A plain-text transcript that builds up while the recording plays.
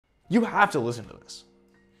You have to listen to this.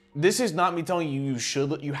 This is not me telling you you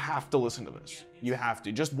should. You have to listen to this. You have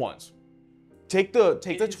to, just once. Take the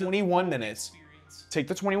 21 minutes. Take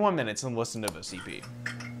the 21 minutes and listen to this EP.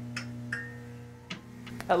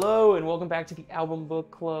 Hello and welcome back to the Album Book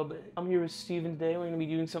Club. I'm here with Stephen today. We're going to be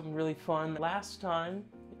doing something really fun. Last time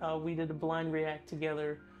we did a blind react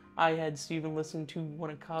together. I had Stephen listen to one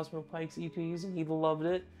of Cosmo Pyke's EPs and he loved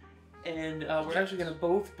it. And we're actually going to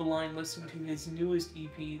both blind listen to his newest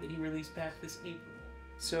EP that he released back this April.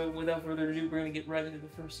 So without further ado, we're going to get right into the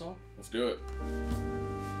first song. Let's do it.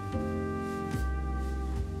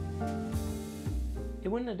 It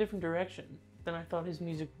went in a different direction than I thought his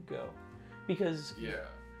music would go. Because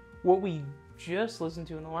what we just listened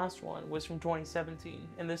to in the last one was from 2017.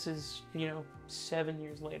 And this is, 7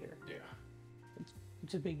 years later. Yeah.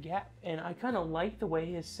 It's a big gap. And I kind of like the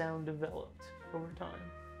way his sound developed over time.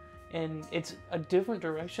 And it's a different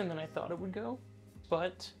direction than I thought it would go,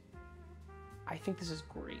 but I think this is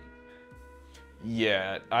great.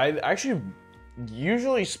 Yeah, I actually,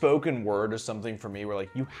 usually spoken word is something for me where like,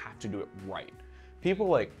 you have to do it right. People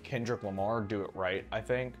like Kendrick Lamar do it right, I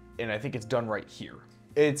think, and I think it's done right here.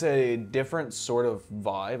 It's a different sort of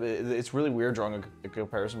vibe. It's really weird drawing a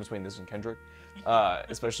comparison between this and Kendrick,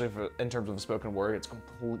 especially in terms of the spoken word.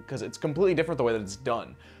 Because it's completely different the way that it's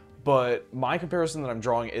done. But my comparison that I'm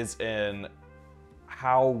drawing is in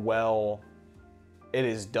how well it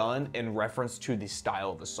is done in reference to the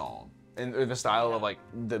style of the song. And the style of like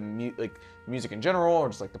the music in general, or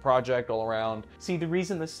just like the project all around. See, the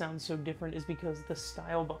reason this sounds so different is because the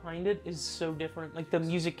style behind it is so different. Like the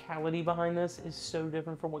musicality behind this is so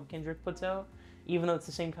different from what Kendrick puts out. Even though it's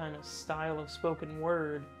the same kind of style of spoken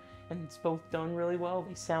word and it's both done really well,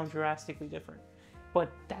 they sound drastically different.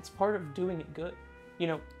 But that's part of doing it good.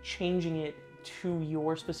 Changing it to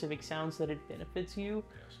your specific sound so that it benefits you.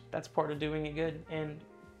 Yes. That's part of doing it good. And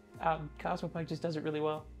Cosmo Pyke just does it really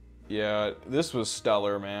well. Yeah, this was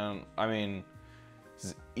stellar, man. I mean, this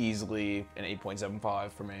is easily an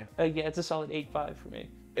 8.75 for me. Yeah, it's a solid 8.5 for me.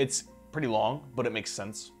 It's pretty long, but it makes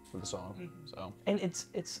sense for the song. Mm-hmm. So. And it's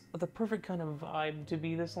the perfect kind of vibe to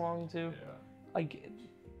be this long too. Yeah. Like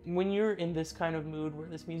when you're in this kind of mood where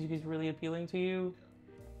this music is really appealing to you,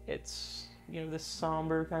 it's this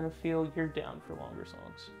somber kind of feel, you're down for longer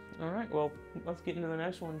songs. All right, well, let's get into the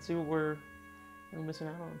next one and see what we're missing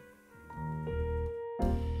out on.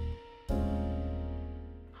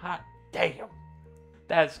 Hot damn.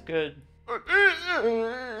 That's good.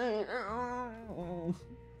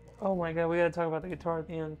 Oh my god, we gotta talk about the guitar at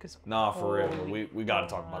the end. Nah, for real. We gotta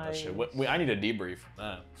talk about that shit. I need a debrief.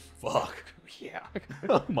 Fuck. Yeah.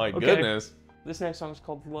 Oh my goodness. This next song is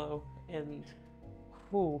called Low, and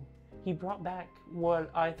he brought back what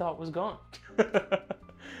I thought was gone.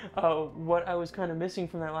 What I was kind of missing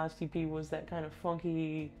from that last EP was that kind of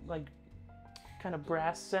funky, like, kind of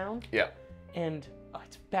brass sound. Yeah. And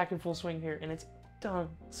it's back in full swing here, and it's done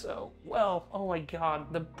so well. Oh my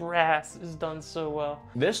god, the brass is done so well.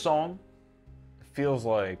 This song feels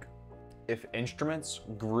like if instruments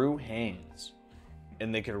grew hands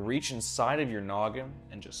and they could reach inside of your noggin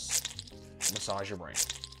and just massage your brain.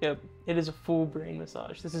 Yep, it is a full brain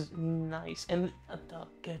massage. This is nice. And the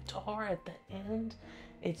guitar at the end,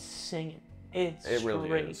 it's singing. It really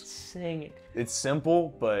is singing. It's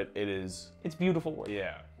simple, but it is... It's beautiful work.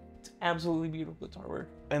 Yeah. It's absolutely beautiful guitar work.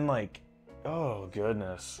 And like, oh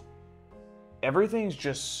goodness. Everything's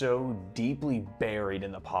just so deeply buried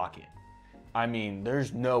in the pocket. I mean,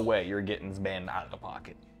 there's no way you're getting this band out of the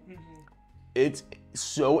pocket. Mm-hmm. It's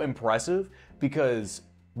so impressive because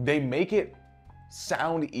they make it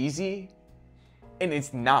sound easy, and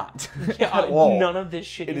it's not. Yeah, at all. None of this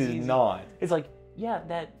shit is easy. It is not. It's like, yeah,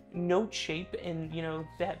 that note shape and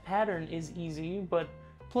that pattern is easy, but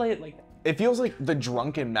play it like that. It feels like the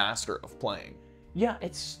drunken master of playing. Yeah,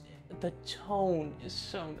 the tone is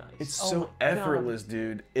so nice. It's so effortless,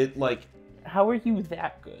 dude. It like. How are you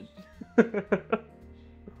that good?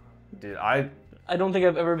 Dude, I don't think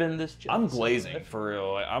I've ever been this jealous. I'm glazing, for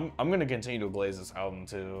real. Like, I'm gonna continue to glaze this album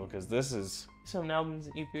too, because this is... Some album's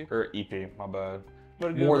an EP. Or EP, my bad.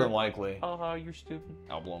 More than likely. Oh, you're stupid.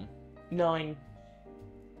 Album. 9.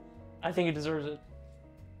 I think it deserves it.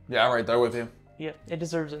 Yeah, I'm right there with you. Yeah, it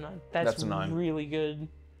deserves a 9. That's a 9. Really good.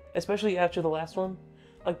 Especially after the last one.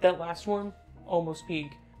 Like, that last one, almost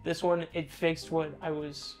peak. This one, it fixed what I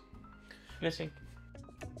was missing.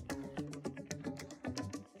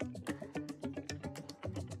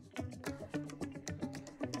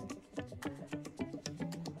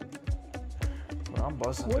 I'm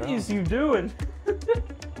busting What down. is you doing?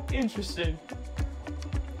 Interesting.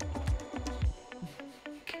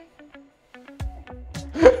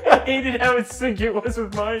 hated how in sync it was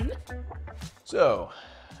with mine. So,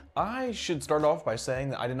 I should start off by saying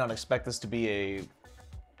that I did not expect this to be a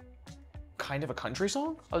kind of a country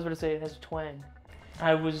song. I was going to say it has a twang.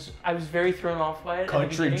 I was very thrown off by it.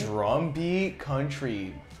 Country drum beat,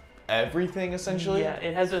 country everything essentially. Yeah,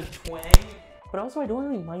 it has a twang, but also I don't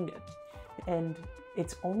really mind it. And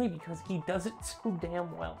it's only because he does it so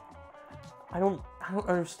damn well. I don't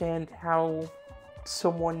understand how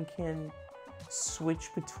someone can switch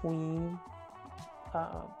between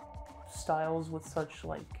styles with such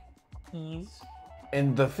like ease.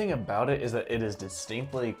 And the thing about it is that it is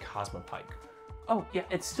distinctly Cosmo Pyke. Oh yeah,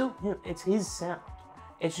 it's still him. It's his sound.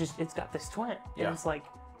 It's just it's got this twang. Yeah. And it's like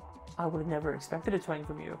I would have never expected a twang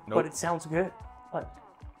from you, Nope. but it sounds good. But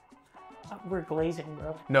we're glazing,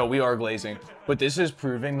 bro. No, we are glazing. But this is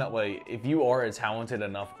proving that like if you are a talented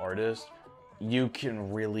enough artist, you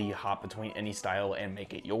can really hop between any style and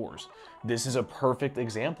make it yours. This is a perfect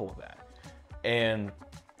example of that. And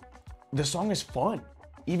the song is fun.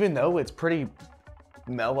 Even though it's pretty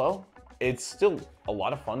mellow, it's still a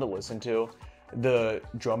lot of fun to listen to. The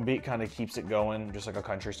drum beat kind of keeps it going, just like a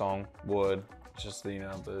country song would. It's just the, you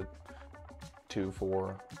know, the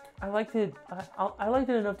 2/4. I liked it. I liked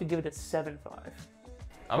it enough to give it a 7.5.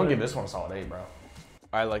 I'm gonna give this one a solid 8, bro.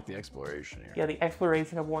 I like the exploration here. Yeah, the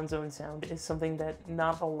exploration of one's own sound is something that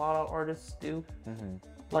not a lot of artists do. Mm-hmm.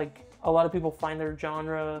 Like a lot of people find their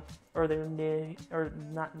genre or their niche, or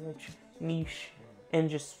not niche, and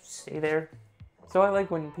just stay there. So I like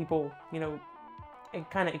when people, you know,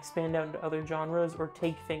 kind of expand out into other genres or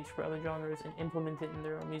take things from other genres and implement it in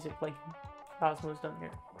their own music, like Cosmo's done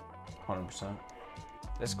here. 100%.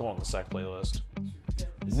 Let's go on the sex playlist.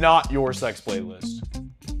 Not your sex playlist.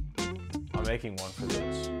 I'm making one for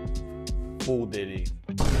this. Full Diddy.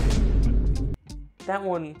 That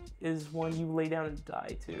one is one you lay down and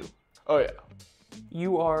die to. Oh yeah.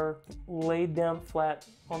 You are laid down flat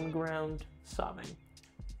on the ground sobbing.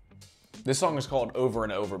 This song is called Over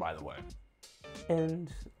and Over, by the way.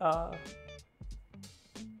 And I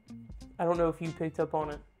don't know if you picked up on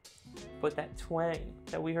it, but that twang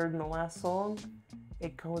that we heard in the last song,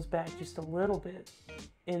 it goes back just a little bit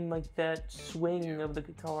in like that swing of the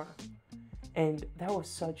guitar. And that was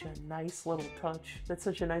such a nice little touch. That's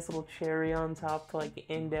such a nice little cherry on top to like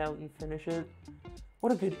end out and finish it.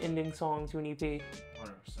 What a good ending song to an EP. 100%.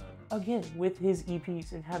 Again, with his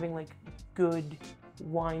EPs and having like good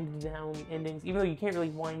wind down endings, even though you can't really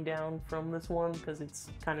wind down from this one because it's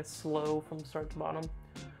kind of slow from start to bottom.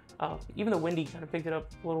 Even though Wendy kind of picked it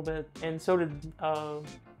up a little bit, and so did, what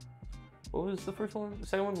was the first one? The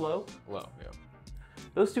second one, Low? Low, yeah.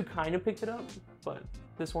 Those two kind of picked it up, but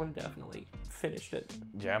this one definitely finished it.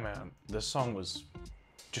 Yeah, man. This song was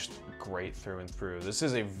just great through and through. This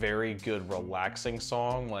is a very good, relaxing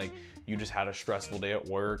song. Like, you just had a stressful day at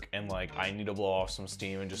work and like, I need to blow off some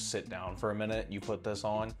steam and just sit down for a minute. You put this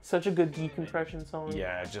on. Such a good decompression song.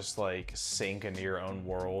 Yeah, just like sink into your own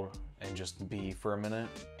world and just be for a minute.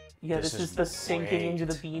 Yeah, this is the sinking great. into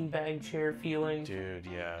the beanbag chair feeling. Dude,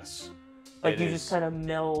 yes. Like you just kind of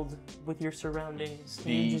meld with your surroundings.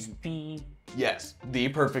 And you just be. Yes, the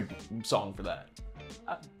perfect song for that.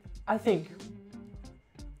 I think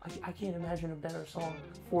I can't imagine a better song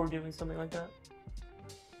for doing something like that.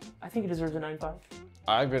 I think it deserves a 9.5.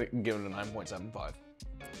 I'm gonna give it a 9.75.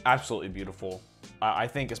 Absolutely beautiful. I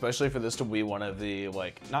think especially for this to be one of the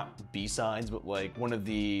like, not B-sides, but like one of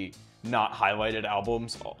the not highlighted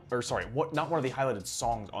albums, or sorry, not one of the highlighted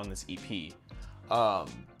songs on this EP,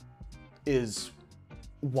 is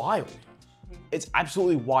wild. It's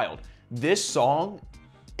absolutely wild. This song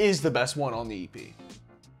is the best one on the EP.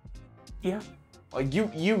 Yeah. Like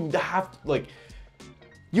you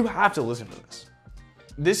have to listen to this.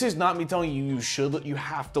 This is not me telling you you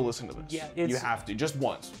have to listen to this. Yeah, you have to just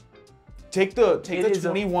once. Take the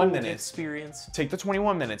 21 minutes. Experience. Take the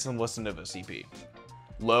 21 minutes and listen to this EP.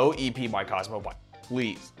 Low EP by Cosmo Pyke.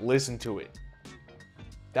 Please listen to it.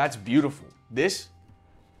 That's beautiful. This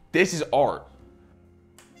is art.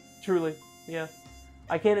 Truly, yeah.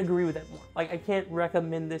 I can't agree with that more. Like, I can't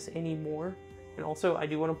recommend this anymore. And also, I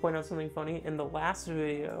do want to point out something funny. In the last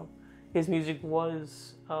video, his music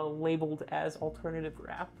was labeled as alternative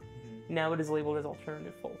rap. Now it is labeled as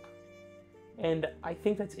alternative folk. And I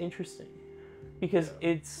think that's interesting because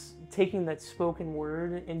it's taking that spoken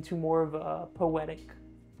word into more of a poetic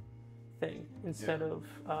thing instead of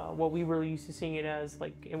what we were used to seeing it as,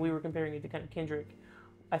 like, and we were comparing it to kind of Kendrick.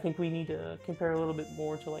 I think we need to compare a little bit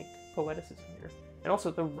more to like poeticism here. And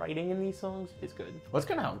also the writing in these songs is good. Well, that's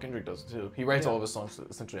kind of how Kendrick does it too. He writes all of his songs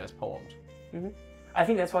essentially as poems. I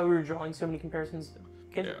think that's why we were drawing so many comparisons to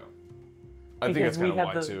Kendrick. I think that's kind of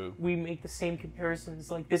why too. We make the same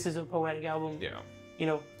comparisons. Like, this is a poetic album. Yeah. You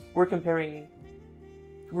know, we're comparing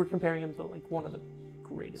him to like one of the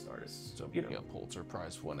greatest artists. So, you know, yeah, Pulitzer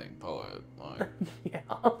Prize winning poet. Like. Yeah.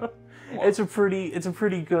 It's a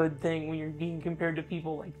pretty good thing when you're being compared to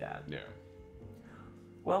people like that. Yeah.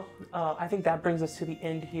 Well, I think that brings us to the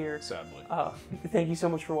end here. Sadly. Thank you so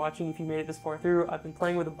much for watching. If you made it this far through, I've been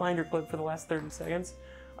playing with a binder clip for the last 30 seconds.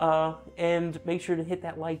 And make sure to hit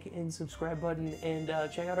that like and subscribe button and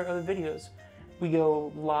check out our other videos. We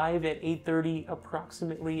go live at 8:30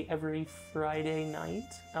 approximately every Friday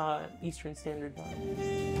night, Eastern Standard Time.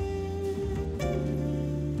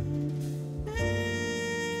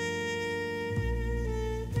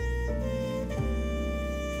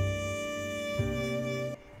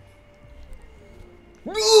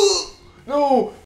 No!